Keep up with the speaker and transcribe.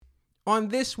On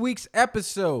this week's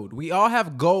episode, we all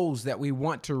have goals that we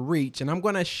want to reach, and I'm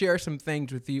going to share some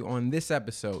things with you on this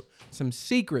episode, some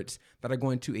secrets that are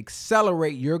going to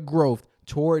accelerate your growth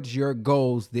towards your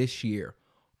goals this year.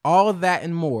 All of that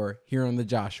and more here on the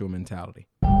Joshua Mentality.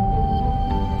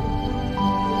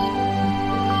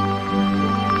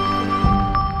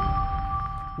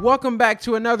 Welcome back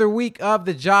to another week of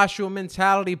the Joshua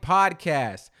Mentality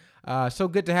Podcast. So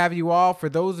good to have you all. For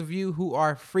those of you who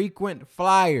are frequent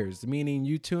flyers, meaning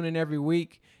you tune in every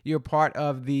week, you're part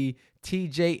of the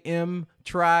TJM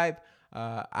tribe.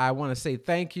 I want to say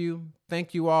thank you.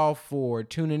 Thank you all for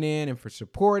tuning in and for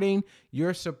supporting.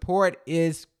 Your support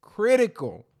is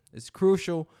critical. It's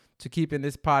crucial to keeping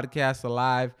this podcast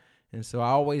alive. And so I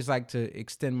always like to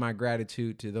extend my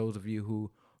gratitude to those of you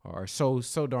who are so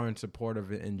darn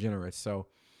supportive and generous. So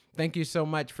thank you so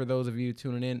much for those of you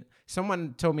tuning in.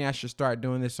 Someone told me I should start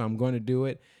doing this, so I'm going to do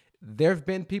it. There have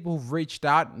been people who've reached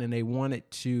out and they wanted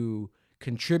to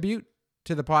contribute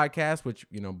to the podcast, which,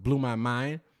 blew my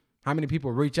mind. How many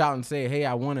people reach out and say, hey,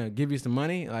 I want to give you some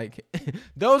money? Like,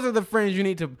 those are the friends you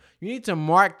need to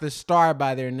mark the star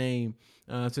by their name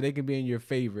so they can be in your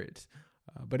favorites.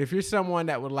 But if you're someone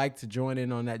that would like to join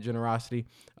in on that generosity,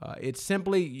 it's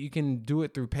simply, you can do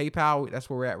it through PayPal. That's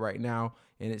where we're at right now.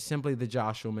 And it's simply the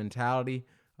Joshua Mentality.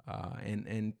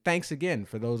 And thanks again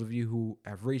for those of you who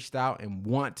have reached out and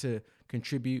want to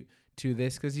contribute to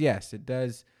this. Because yes, it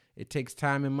takes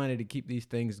time and money to keep these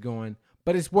things going,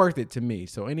 but it's worth it to me.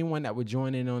 So anyone that would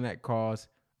join in on that cause,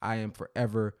 I am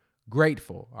forever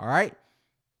grateful. All right.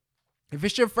 If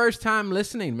it's your first time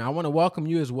listening, I want to welcome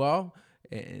you as well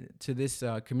to this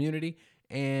community.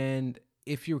 And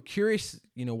if you're curious,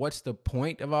 what's the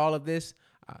point of all of this?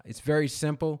 It's very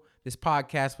simple. This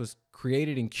podcast was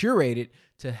created and curated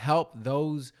to help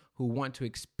those who want to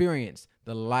experience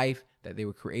the life that they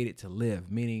were created to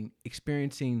live, meaning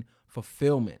experiencing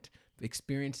fulfillment,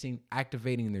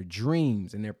 activating their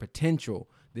dreams and their potential.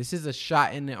 This is a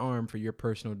shot in the arm for your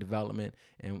personal development.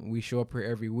 And we show up here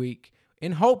every week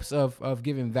in hopes of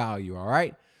giving value. All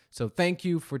right. So thank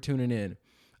you for tuning in.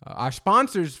 Our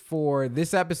sponsors for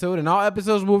this episode and all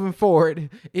episodes moving forward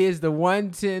is the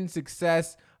 110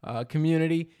 Success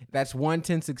community. That's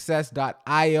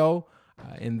 110success.io.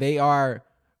 And they are,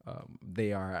 I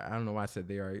don't know why I said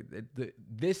they are.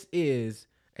 This is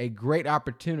a great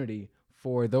opportunity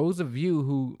for those of you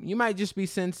who you might just be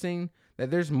sensing that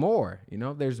there's more,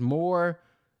 there's more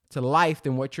to life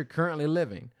than what you're currently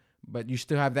living. But you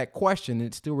still have that question.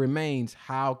 It still remains,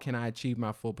 how can I achieve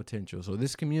my full potential? So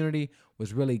this community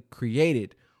was really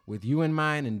created with you in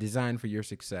mind and designed for your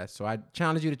success. So I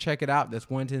challenge you to check it out. That's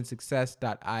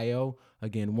 110success.io.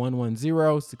 Again,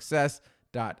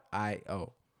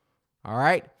 110success.io. All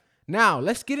right. Now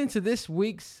let's get into this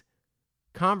week's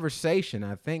conversation.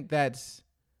 I think this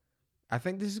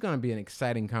is going to be an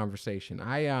exciting conversation.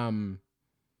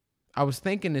 I was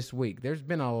thinking this week, there's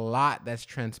been a lot that's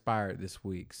transpired this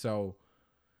week. So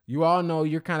you all know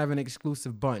you're kind of an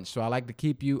exclusive bunch. So I like to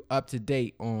keep you up to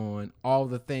date on all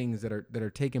the things that are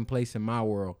taking place in my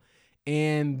world.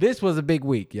 And this was a big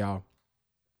week, y'all.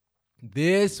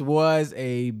 This was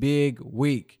a big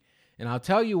week. And I'll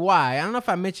tell you why. I don't know if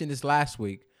I mentioned this last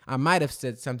week. I might have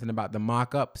said something about the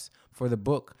mock-ups for the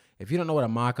book. If you don't know what a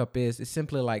mock-up is, it's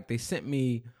simply like they sent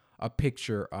me a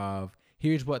picture of,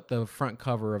 here's what the front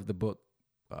cover of the book,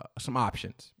 some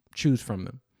options, choose from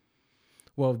them.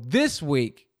 Well, this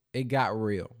week, it got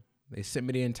real. They sent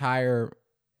me the entire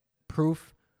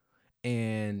proof,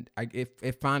 and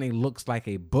it finally looks like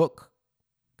a book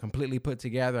completely put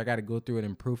together. I got to go through it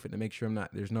and proof it to make sure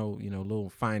there's no, little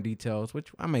fine details,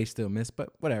 which I may still miss, but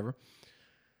whatever.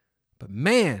 But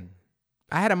man,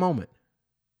 I had a moment.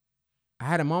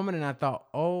 And I thought,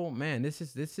 oh man, this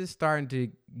is starting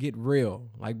to get real.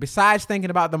 Like, besides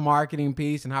thinking about the marketing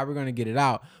piece and how we're going to get it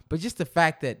out, but just the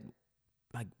fact that,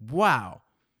 like, wow,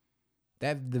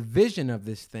 that the vision of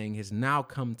this thing has now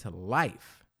come to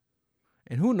life.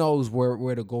 And who knows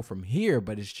where to go from here,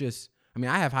 but it's just,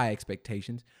 I have high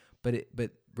expectations, but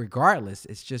regardless,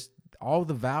 it's just all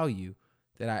the value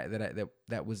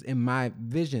that was in my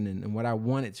vision and what I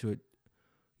wanted to,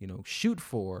 shoot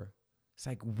for. It's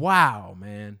like, wow,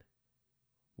 man.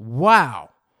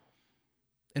 Wow.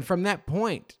 And from that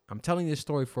point, I'm telling this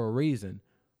story for a reason.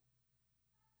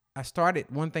 I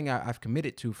started, one thing I've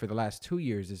committed to for the last 2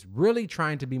 years is really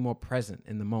trying to be more present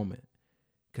in the moment.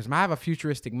 Because I have a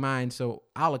futuristic mind, so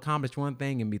I'll accomplish one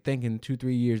thing and be thinking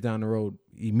 2-3 years down the road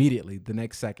immediately, the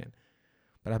next second.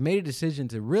 But I've made a decision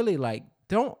to really,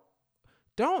 don't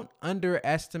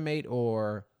underestimate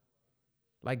or,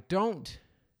 don't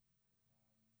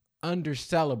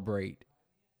under-celebrate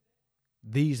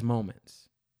these moments.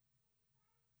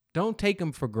 Don't take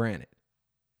them for granted,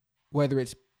 whether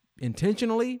it's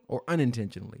intentionally or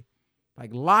unintentionally.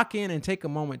 Like lock in and take a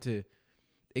moment to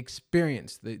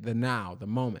experience the now, the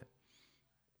moment.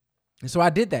 And so I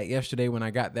did that yesterday when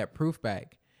I got that proof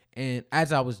back. And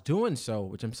as I was doing so,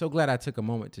 which I'm so glad I took a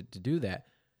moment to do that,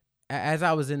 as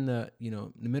I was in the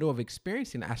middle of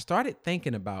experiencing it, I started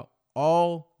thinking about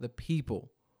all the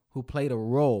people who played a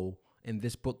role in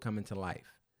this book coming to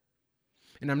life.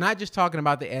 And I'm not just talking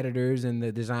about the editors and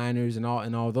the designers and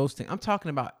all those things. I'm talking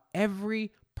about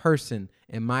every person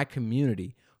in my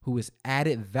community who has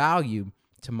added value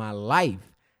to my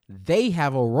life. They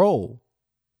have a role.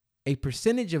 A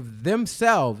percentage of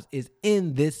themselves is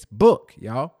in this book,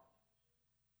 y'all.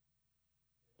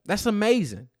 That's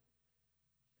amazing.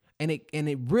 And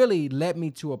it really led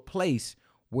me to a place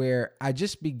where I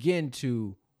just began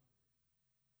to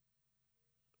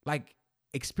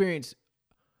experience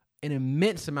an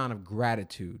immense amount of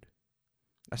gratitude.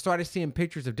 I started seeing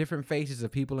pictures of different faces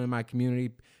of people in my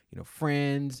community,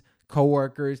 friends,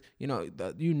 coworkers,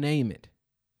 you name it,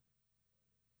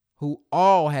 who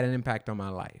all had an impact on my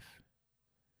life.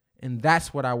 And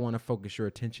that's what I want to focus your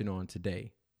attention on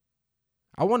today.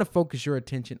 I want to focus your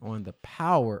attention on the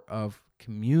power of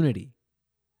community.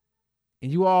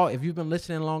 And you all, if you've been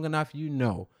listening long enough, you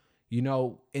know,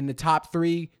 in the top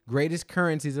 3 greatest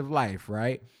currencies of life,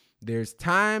 right? There's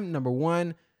time, number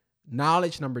 1,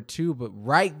 knowledge, number 2, but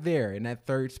right there in that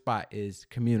 3rd spot is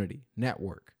community,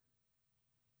 network.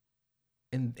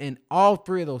 And all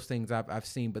 3 of those things I've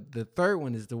seen, but the 3rd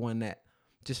one is the one that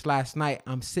just last night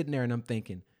I'm sitting there and I'm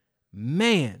thinking,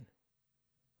 man,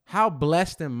 how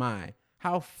blessed am I?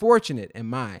 How fortunate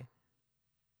am I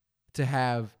to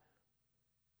have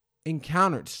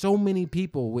encountered so many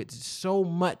people with so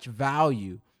much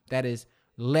value that has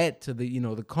led to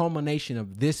the culmination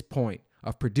of this point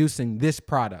of producing this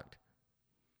product.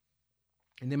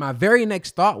 And then my very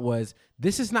next thought was,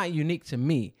 this is not unique to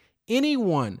me.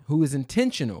 Anyone who is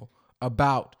intentional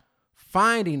about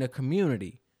finding a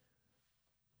community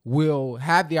will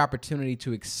have the opportunity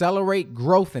to accelerate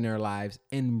growth in their lives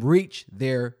and reach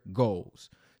their goals.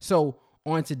 So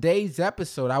on today's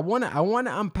episode, I want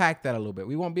to unpack that a little bit.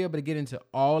 We won't be able to get into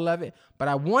all of it, but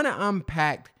I want to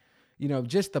unpack,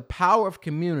 just the power of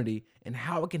community and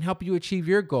how it can help you achieve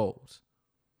your goals.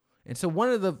 And so one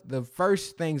of the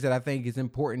first things that I think is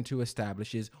important to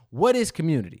establish is, what is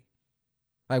community?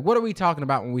 Like, what are we talking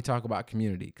about when we talk about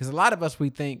community? Because a lot of us, we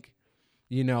think,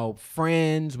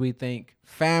 friends, we think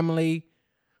family,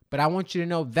 but I want you to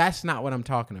know that's not what I'm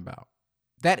talking about.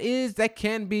 That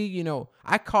can be,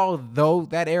 I call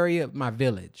that area my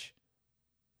village,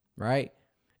 right?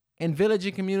 And village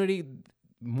and community,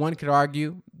 one could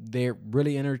argue they're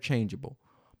really interchangeable,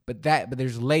 but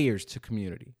there's layers to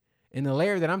community. And the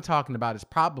layer that I'm talking about is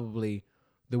probably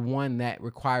the one that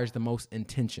requires the most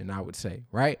intention, I would say,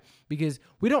 right? Because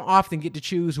we don't often get to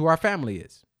choose who our family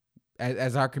is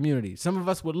as our community. Some of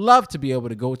us would love to be able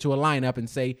to go to a lineup and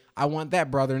say, I want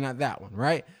that brother, not that one,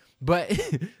 right? But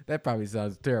that probably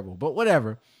sounds terrible, but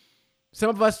whatever. Some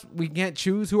of us, we can't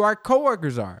choose who our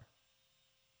coworkers are,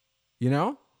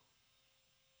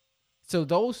 So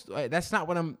that's not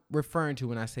what I'm referring to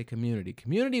when I say community.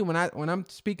 Community, when I'm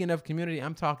speaking of community,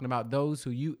 I'm talking about those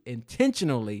who you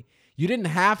intentionally, you didn't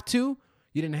have to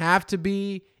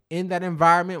be in that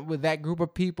environment with that group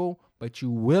of people, but you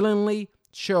willingly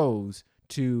chose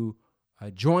to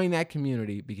join that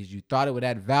community because you thought it would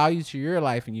add value to your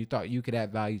life and you thought you could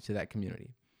add value to that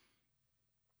community.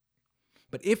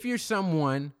 But if you're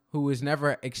someone who has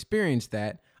never experienced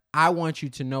that, I want you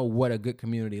to know what a good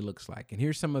community looks like. And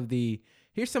here's some of the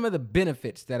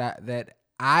benefits that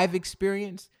I've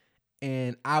experienced,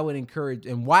 and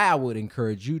why I would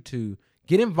encourage you to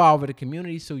get involved with a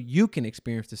community so you can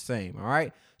experience the same. All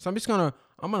right. So I'm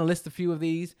gonna list a few of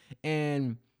these,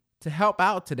 and to help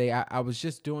out today, I was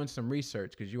just doing some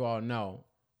research because you all know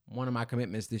one of my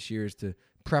commitments this year is to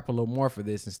prep a little more for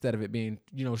this instead of it being,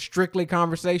 strictly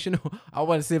conversational. I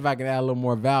want to see if I can add a little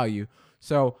more value.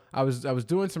 So I was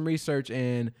doing some research,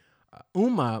 and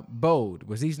Uma Bode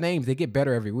was these names. They get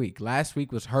better every week. Last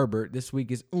week was Herbert. This week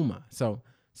is Uma. So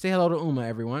say hello to Uma,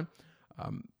 everyone.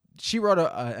 She wrote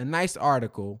a nice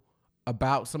article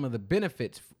about some of the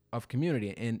benefits of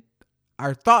community, and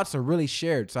our thoughts are really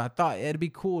shared. So I thought it'd be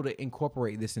cool to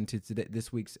incorporate this into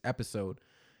this week's episode.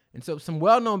 And so some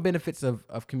well-known benefits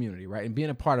of community, right? And being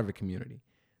a part of a community.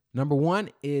 Number 1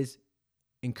 is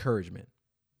encouragement.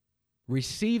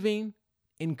 Receiving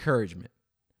encouragement.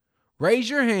 Raise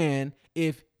your hand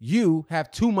if you have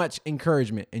too much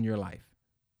encouragement in your life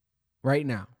right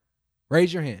now.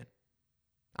 Raise your hand.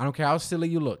 I don't care how silly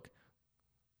you look.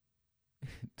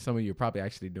 Some of you are probably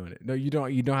actually doing it. No, you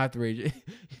don't. You don't have to raise your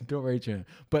don't raise your hand.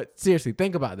 But seriously,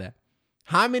 think about that.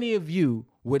 How many of you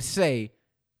would say,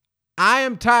 I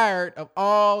am tired of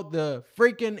all the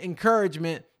freaking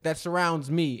encouragement that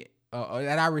surrounds me,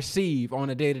 that I receive on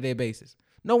a day-to-day basis?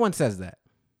 No one says that.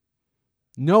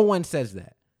 No one says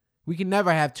that. We can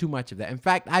never have too much of that. In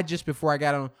fact, before I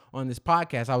got on this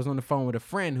podcast, I was on the phone with a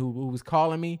friend who was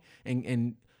calling me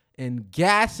and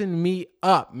gassing me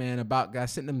up, man, I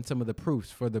sent them some of the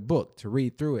proofs for the book to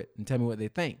read through it and tell me what they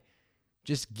think.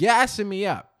 Just gassing me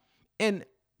up. And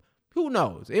who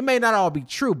knows? It may not all be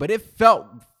true, but it felt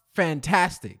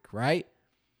fantastic, right?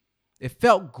 It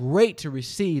felt great to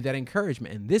receive that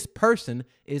encouragement. And this person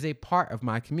is a part of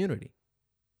my community,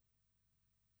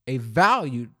 a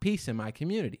valued piece in my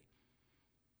community.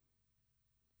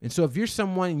 And so if you're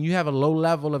someone and you have a low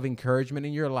level of encouragement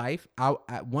in your life,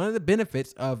 one of the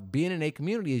benefits of being in a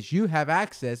community is you have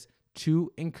access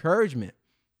to encouragement.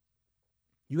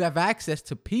 You have access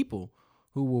to people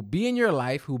who will be in your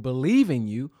life, who believe in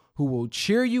you, who will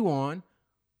cheer you on.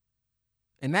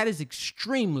 And that is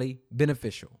extremely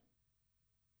beneficial.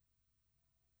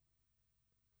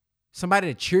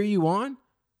 Somebody to cheer you on.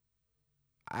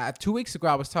 2 weeks ago,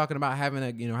 I was talking about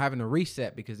having a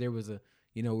reset because there was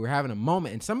we're having a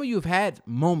moment. And some of you have had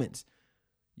moments.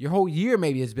 Your whole year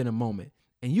maybe has been a moment.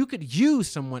 And you could use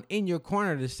someone in your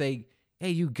corner to say, hey,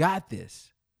 you got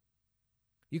this.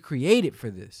 You created for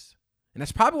this. And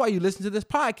that's probably why you listen to this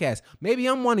podcast. Maybe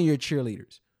I'm one of your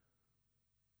cheerleaders.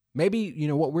 Maybe,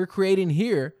 what we're creating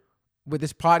here with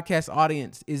this podcast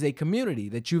audience is a community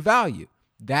that you value.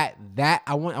 That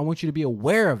I want you to be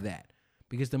aware of that.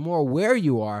 Because the more aware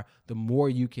you are, the more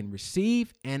you can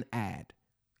receive and add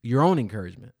your own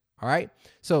encouragement. All right.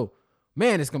 So,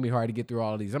 man, it's going to be hard to get through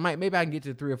all of these. Maybe I can get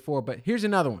to 3 or 4, but here's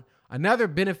another one. Another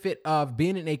benefit of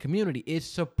being in a community is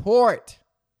support.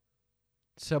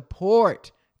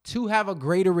 Support to have a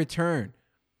greater return.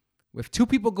 If 2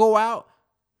 people go out,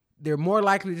 they're more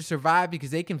likely to survive because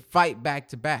they can fight back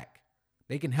to back.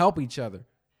 They can help each other.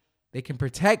 They can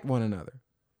protect one another.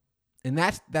 And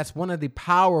that's one of the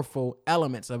powerful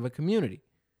elements of a community,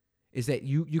 is that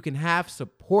you can have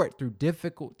support through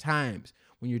difficult times,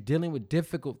 when you're dealing with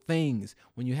difficult things,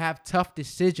 when you have tough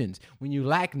decisions, when you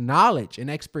lack knowledge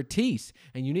and expertise,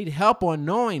 and you need help on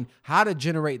knowing how to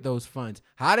generate those funds,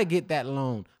 how to get that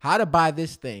loan, how to buy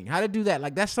this thing, how to do that.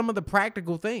 Like, that's some of the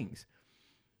practical things.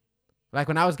 Like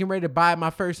when I was getting ready to buy my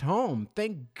first home,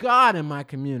 thank God in my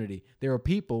community, there were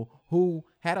people who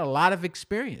had a lot of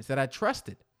experience that I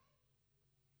trusted.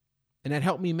 And that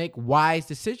helped me make wise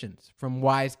decisions from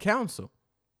wise counsel.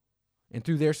 And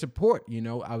through their support,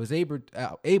 I was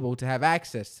able to have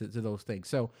access to those things.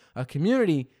 So a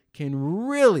community can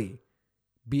really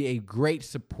be a great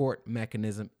support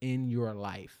mechanism in your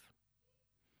life.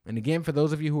 And again, for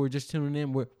those of you who are just tuning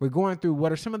in, we're going through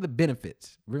what are some of the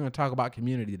benefits. We're going to talk about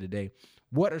community today.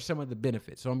 What are some of the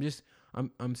benefits? So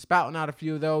I'm spouting out a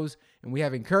few of those. And we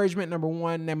have encouragement, number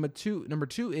 1. Number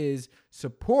two is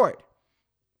support.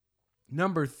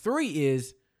 Number 3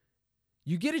 is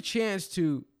you get a chance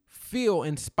to feel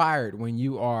inspired when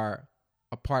you are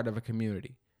a part of a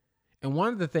community. And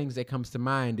one of the things that comes to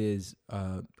mind is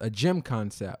a gym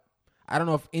concept. I don't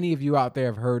know if any of you out there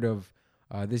have heard of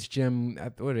this gym.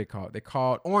 What do they call it? They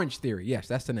call it Orange Theory. Yes,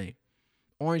 that's the name.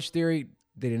 Orange Theory.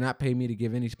 They did not pay me to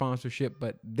give any sponsorship,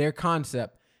 but their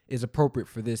concept is appropriate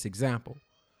for this example.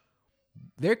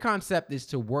 Their concept is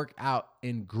to work out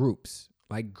in groups,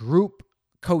 like group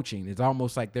coaching is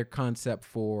almost like their concept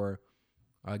for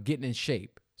getting in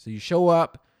shape. So you show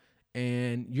up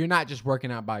and you're not just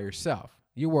working out by yourself.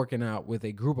 You're working out with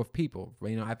a group of people.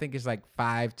 I think it's like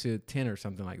 5 to 10 or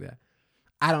something like that.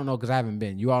 I don't know because I haven't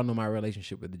been. You all know my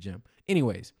relationship with the gym.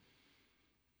 Anyways,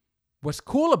 what's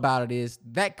cool about it is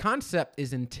that concept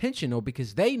is intentional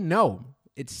because they know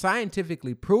it's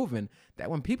scientifically proven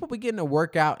that when people begin to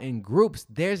work out in groups,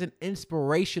 there's an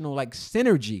inspirational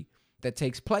synergy that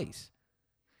takes place.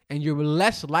 And you're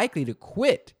less likely to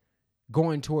quit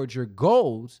going towards your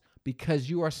goals because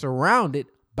you are surrounded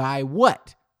by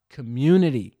what?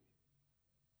 Community.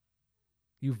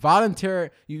 You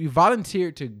volunteered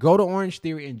to go to Orange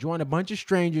Theory and join a bunch of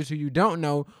strangers who you don't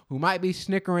know, who might be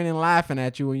snickering and laughing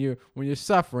at you when you're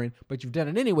suffering, but you've done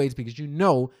it anyways because you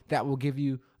know that will give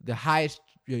you the highest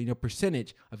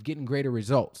percentage of getting greater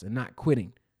results and not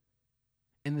quitting.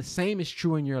 And the same is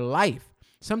true in your life.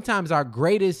 Sometimes our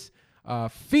greatest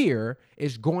fear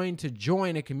is going to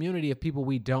join a community of people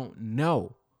we don't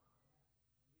know.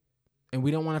 And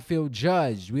we don't want to feel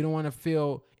judged. We don't want to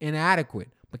feel inadequate.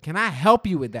 But can I help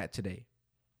you with that today?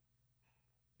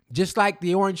 Just like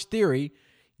the Orange Theory,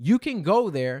 you can go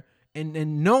there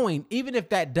And knowing, even if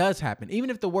that does happen, even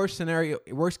if the worst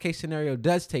case scenario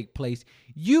does take place,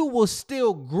 you will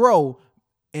still grow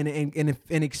and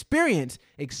experience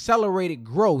accelerated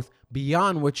growth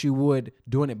beyond what you would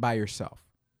doing it by yourself.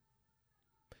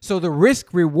 So the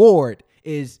risk reward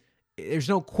is, there's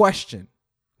no question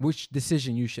which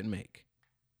decision you should make.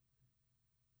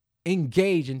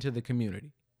 Engage into the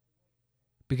community.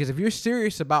 Because if you're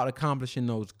serious about accomplishing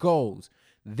those goals,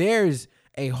 there's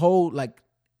a whole a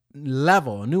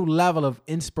new level of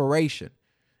inspiration.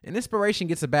 And inspiration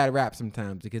gets a bad rap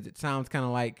sometimes because it sounds kind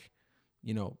of like,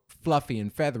 fluffy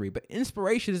and feathery, but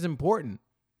inspiration is important.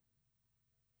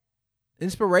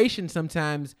 Inspiration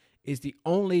sometimes is the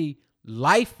only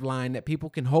lifeline that people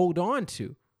can hold on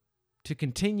to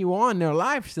continue on their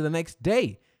lives to the next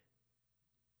day.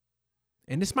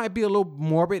 And this might be a little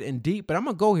morbid and deep, but I'm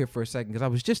going to go here for a second because I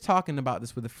was just talking about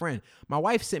this with a friend. My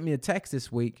wife sent me a text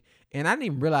this week, and I didn't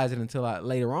even realize it until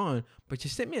later on, but she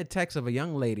sent me a text of a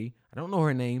young lady. I don't know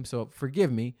her name, so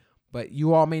forgive me, but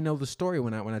you all may know the story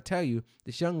when I tell you.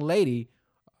 This young lady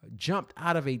jumped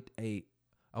out of a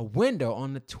window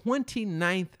on the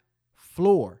 29th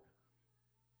floor.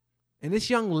 And this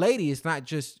young lady is not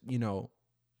just,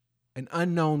 an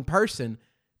unknown person.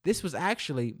 This was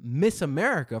actually Miss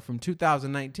America from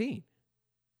 2019.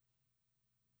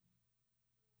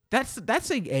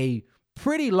 That's a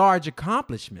pretty large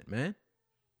accomplishment, man,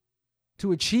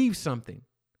 to achieve something.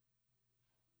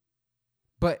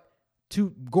 But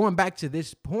going back to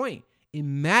this point,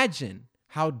 imagine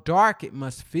how dark it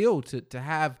must feel to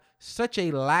have such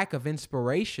a lack of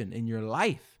inspiration in your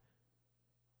life.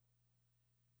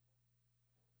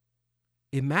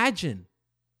 Imagine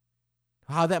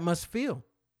how that must feel.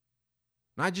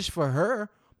 Not just for her,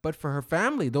 but for her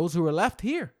family, those who are left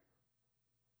here.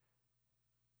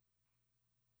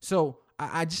 So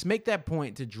I just make that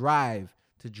point to drive.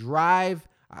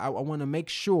 I want to make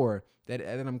sure that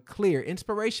I'm clear.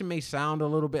 Inspiration may sound a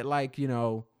little bit like,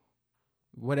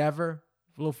 whatever,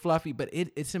 a little fluffy, but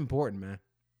it's important, man.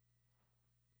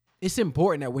 It's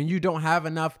important that when you don't have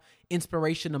enough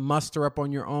inspiration to muster up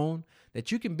on your own,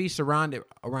 that you can be surrounded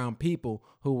around people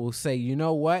who will say, you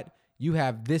know what? You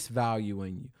have this value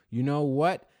in you. You know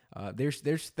what? There's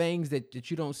things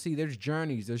that you don't see. There's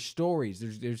journeys. There's stories.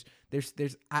 There's.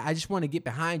 I just want to get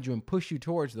behind you and push you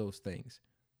towards those things.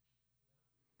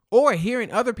 Or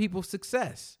hearing other people's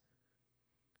success,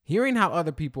 hearing how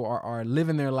other people are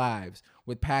living their lives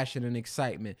with passion and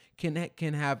excitement can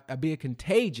be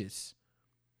contagious.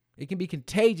 It can be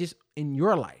contagious in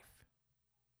your life.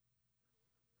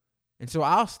 And so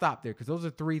I'll stop there because those are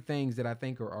three things that I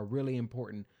think are really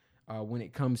important when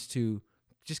it comes to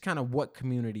just kind of what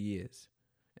community is.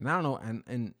 And I don't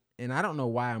know, and I don't know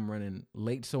why I'm running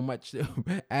late so much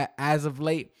as of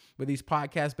late with these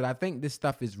podcasts, but I think this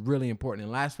stuff is really important.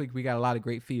 And last week we got a lot of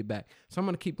great feedback. So I'm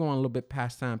going to keep going a little bit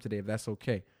past time today, if that's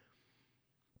okay.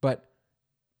 But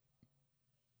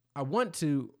I want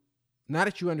to, now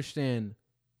that you understand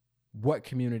what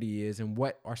community is and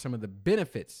what are some of the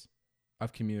benefits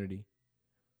of community,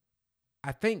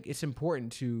 I think it's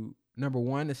important to, number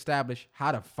one, establish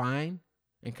how to find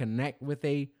and connect with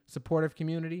a supportive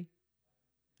community.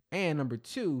 And number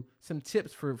two, some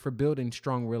tips for building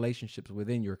strong relationships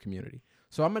within your community.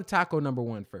 So I'm going to tackle number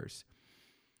one first.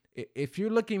 If you're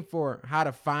looking for how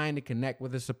to find and connect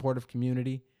with a supportive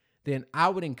community, then I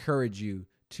would encourage you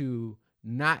to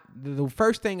the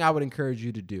first thing I would encourage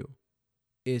you to do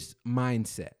is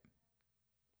mindset.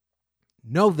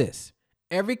 Know this.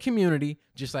 Every community,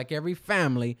 just like every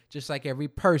family, just like every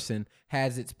person,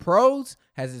 has its pros,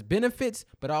 has its benefits,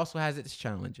 but also has its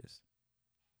challenges.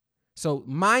 So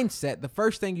mindset, the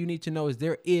first thing you need to know is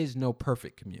there is no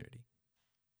perfect community.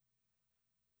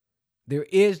 There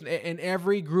is, in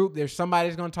every group, there's somebody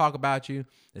that's going to talk about you.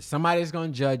 There's somebody that's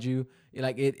going to judge you.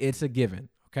 It's a given,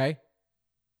 okay?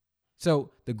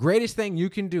 So the greatest thing you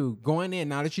can do going in,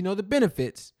 now that you know the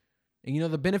benefits, and you know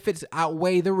the benefits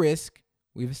outweigh the risk,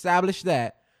 we've established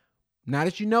that. Now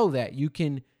that you know that, you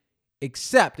can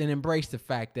accept and embrace the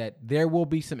fact that there will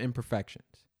be some imperfections.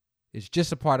 It's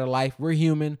just a part of life. We're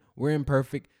human. We're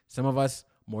imperfect. Some of us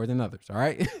more than others, all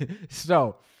right?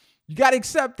 So you got to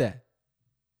accept that.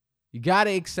 You got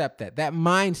to accept that. That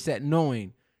mindset,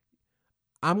 knowing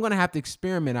I'm going to have to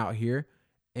experiment out here,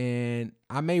 and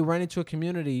I may run into a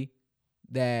community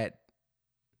that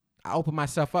I open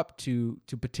myself up to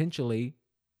potentially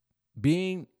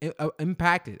being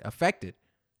impacted, affected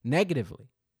negatively.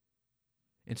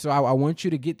 And so I want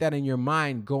you to get that in your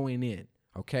mind going in,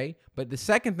 okay? But the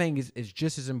second thing is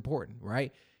just as important,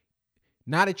 right?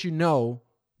 Now that you know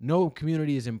no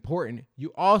community is important,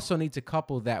 you also need to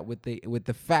couple that with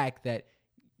the fact that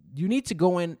you need to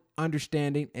go in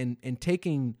understanding and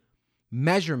taking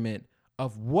measurement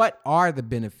of what are the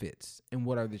benefits and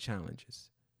what are the challenges.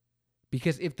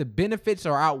 Because if the benefits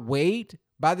are outweighed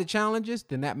by the challenges,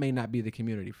 then that may not be the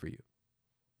community for you.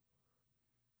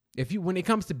 When it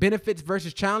comes to benefits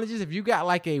versus challenges, if you got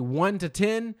like a 1 to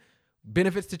 10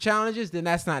 benefits to challenges, then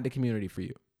that's not the community for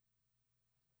you.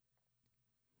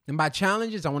 And by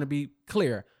challenges, I want to be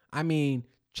clear. I mean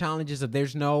challenges of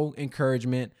there's no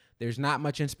encouragement, there's not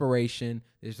much inspiration,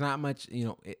 there's not much,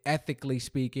 ethically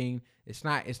speaking, it's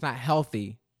not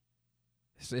healthy.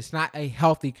 It's not a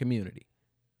healthy community.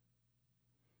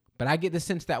 But I get the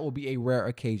sense that will be a rare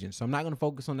occasion. So I'm not going to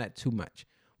focus on that too much.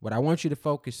 What I want you to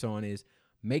focus on is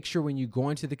make sure when you go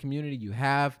into the community, you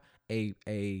have an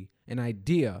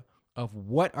idea of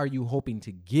what are you hoping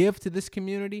to give to this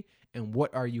community and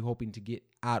what are you hoping to get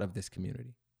out of this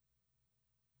community.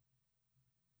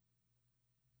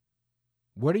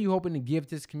 What are you hoping to give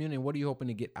to this community and what are you hoping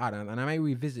to get out of it? And I may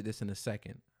revisit this in a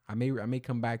second. I may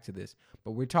come back to this,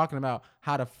 but we're talking about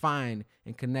how to find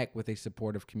and connect with a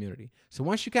supportive community. So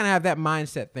once you kind of have that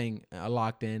mindset thing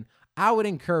locked in, I would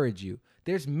encourage you.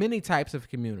 There's many types of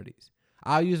communities.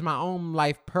 I'll use my own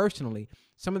life personally.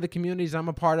 Some of the communities I'm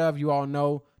a part of, you all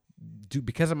know,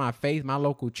 because of my faith, my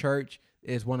local church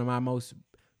is one of my most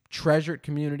treasured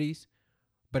communities,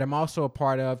 but I'm also a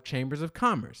part of chambers of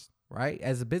commerce, right?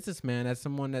 As a businessman, as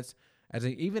someone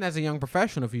even as a young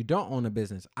professional, if you don't own a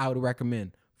business, I would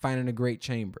recommend finding a great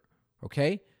chamber,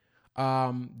 okay?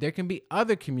 There can be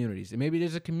other communities. Maybe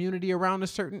there's a community around a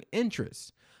certain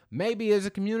interest. Maybe there's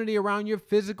a community around your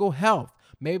physical health.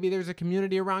 Maybe there's a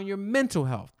community around your mental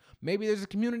health. Maybe there's a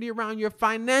community around your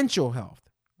financial health.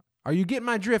 Are you getting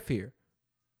my drift here?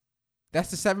 That's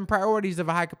the 7 priorities of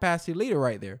a high-capacity leader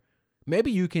right there.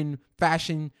 Maybe you can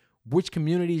fashion which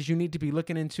communities you need to be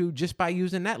looking into just by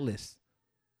using that list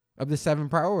of the 7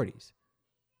 priorities.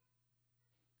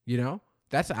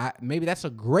 Maybe that's a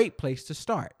great place to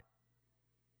start.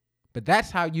 But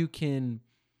that's how you can,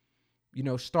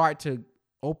 start to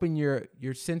open your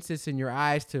senses and your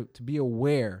eyes to be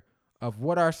aware of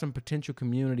what are some potential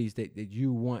communities that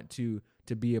you want to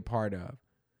be a part of.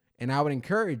 And I would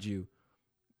encourage you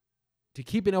to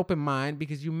keep an open mind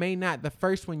because you may not, the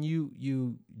first one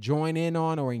you join in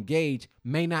on or engage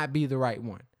may not be the right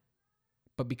one.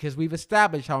 But because we've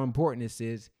established how important this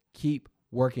is, keep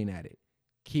working at it.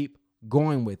 Keep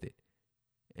going with it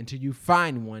until you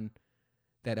find one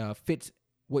that fits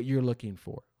what you're looking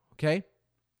for. Okay?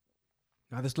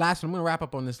 Now this last one, I'm going to wrap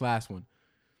up on this last one.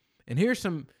 And here's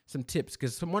some tips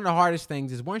because one of the hardest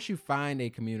things is once you find a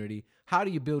community, how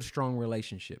do you build strong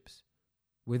relationships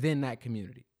within that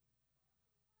community?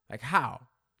 Like how?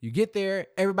 You get there,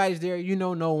 everybody's there,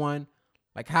 no one.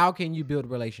 Like how can you build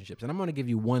relationships? And I'm going to give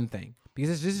you one thing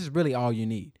because this is really all you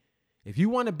need. If you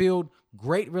want to build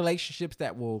great relationships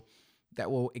that will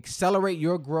accelerate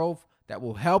your growth, that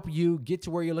will help you get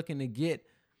to where you're looking to get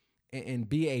and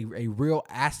be a real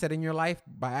asset in your life.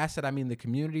 By asset, I mean the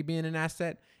community being an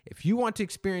asset. If you want to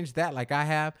experience that like I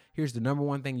have, here's the number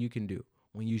one thing you can do.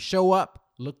 When you show up,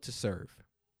 look to serve.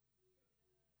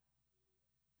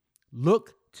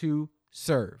 Look to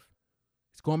serve.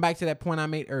 It's going back to that point I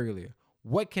made earlier.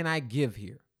 What can I give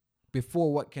here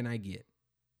before what can I get?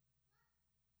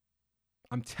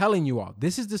 I'm telling you all,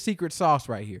 this is the secret sauce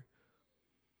right here.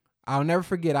 I'll never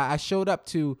forget. I showed up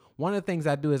to one of the things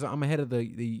I do is I'm ahead of the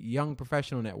Young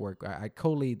Professional Network. I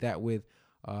co-lead that with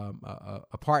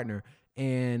a partner,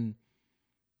 and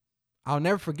I'll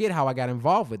never forget how I got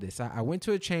involved with this. I went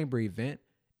to a chamber event,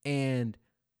 and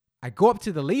I go up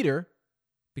to the leader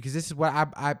because this is what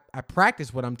I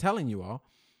practice what I'm telling you all,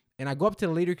 and I go up to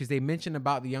the leader because they mentioned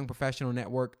about the Young Professional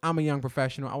Network. I'm a young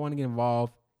professional. I want to get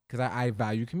involved because I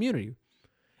value community,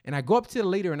 and I go up to the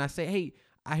leader and I say, hey,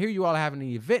 I hear you all having an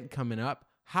event coming up.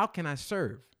 How can I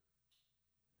serve?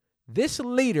 This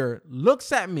leader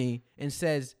looks at me and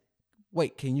says,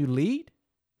 wait, can you lead?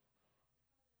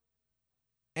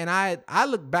 And I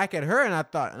looked back at her and I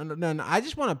thought, no, I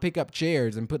just want to pick up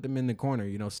chairs and put them in the corner,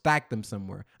 stack them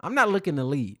somewhere. I'm not looking to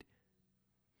lead.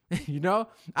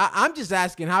 I'm just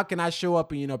asking, how can I show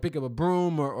up and, pick up a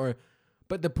broom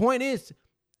but the point is,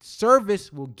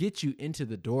 service will get you into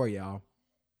the door, y'all.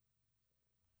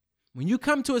 When you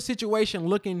come to a situation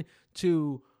looking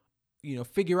to,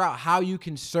 figure out how you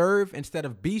can serve instead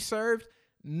of be served,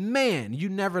 man, you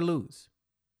never lose.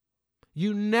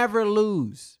 You never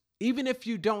lose. Even if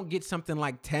you don't get something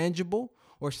like tangible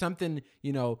or something,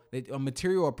 a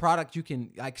material or product you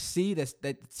can see that's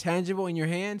tangible in your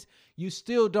hands, you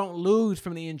still don't lose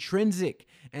from the intrinsic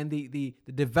and the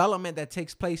development that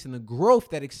takes place and the growth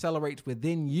that accelerates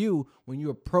within you when you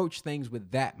approach things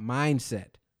with that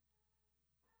mindset.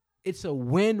 It's a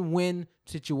win-win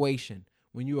situation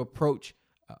when you approach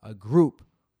a group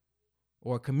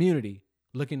or a community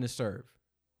looking to serve.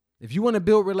 If you want to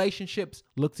build relationships,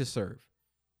 look to serve.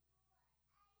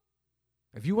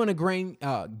 If you want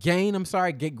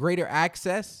to get greater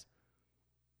access,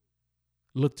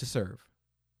 look to serve.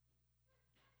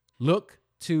 Look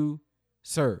to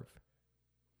serve.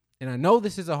 And I know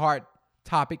this is a hard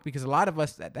topic because a lot of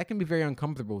us, that can be very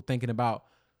uncomfortable thinking about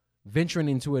venturing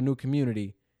into a new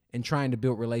community and trying to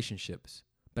build relationships.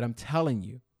 But I'm telling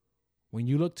you, when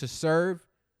you look to serve,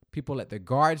 people let their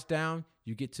guards down.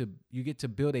 You get to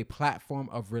build a platform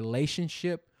of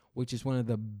relationship, which is one of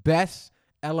the best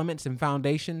elements and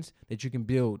foundations that you can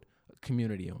build a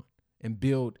community on and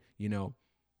build,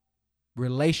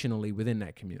 relationally within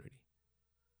that community.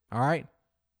 All right.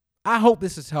 I hope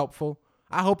this is helpful.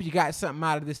 I hope you got something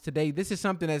out of this today. This is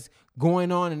something that's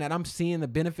going on and that I'm seeing the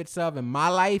benefits of in my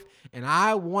life. And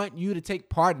I want you to take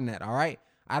part in that. All right.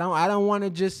 I don't want to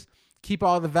just keep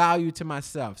all the value to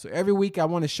myself. So every week I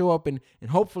want to show up and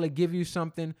hopefully give you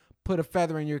something, put a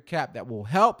feather in your cap that will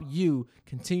help you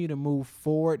continue to move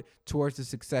forward towards the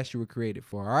success you were created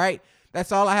for. All right.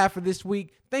 That's all I have for this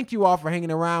week. Thank you all for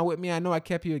hanging around with me. I know I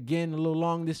kept you again a little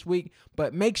long this week,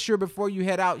 but make sure before you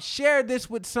head out, share this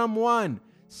with someone.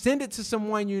 Send it to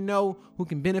someone you know who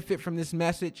can benefit from this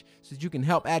message so that you can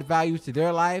help add value to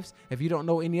their lives. If you don't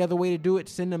know any other way to do it,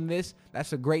 send them this.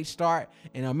 That's a great start.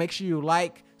 And make sure you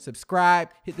like, subscribe,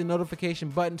 hit the notification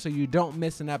button so you don't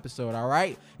miss an episode, all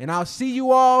right? And I'll see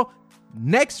you all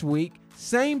next week,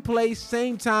 same place,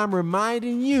 same time,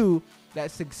 reminding you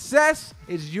that success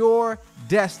is your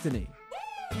destiny.